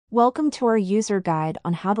Welcome to our user guide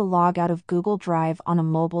on how to log out of Google Drive on a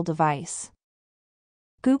mobile device.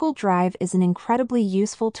 Google Drive is an incredibly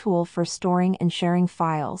useful tool for storing and sharing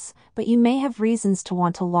files, but you may have reasons to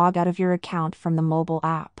want to log out of your account from the mobile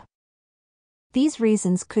app. These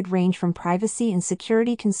reasons could range from privacy and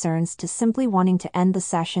security concerns to simply wanting to end the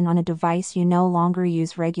session on a device you no longer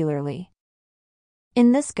use regularly.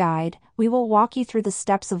 In this guide, we will walk you through the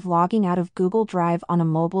steps of logging out of Google Drive on a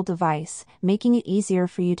mobile device, making it easier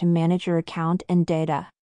for you to manage your account and data.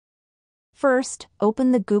 First,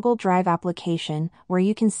 open the Google Drive application, where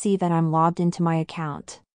you can see that I'm logged into my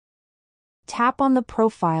account. Tap on the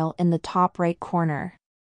profile in the top right corner.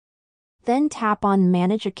 Then tap on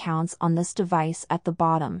Manage Accounts on this device at the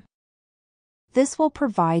bottom. This will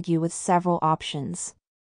provide you with several options.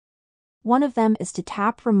 One of them is to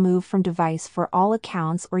tap Remove from Device for all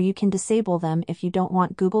accounts, or you can disable them if you don't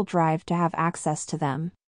want Google Drive to have access to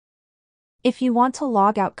them. If you want to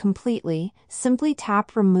log out completely, simply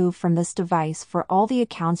tap Remove from this device for all the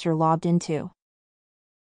accounts you're logged into.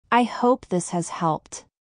 I hope this has helped.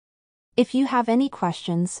 If you have any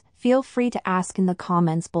questions, feel free to ask in the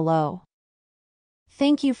comments below.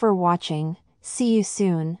 Thank you for watching. See you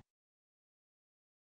soon.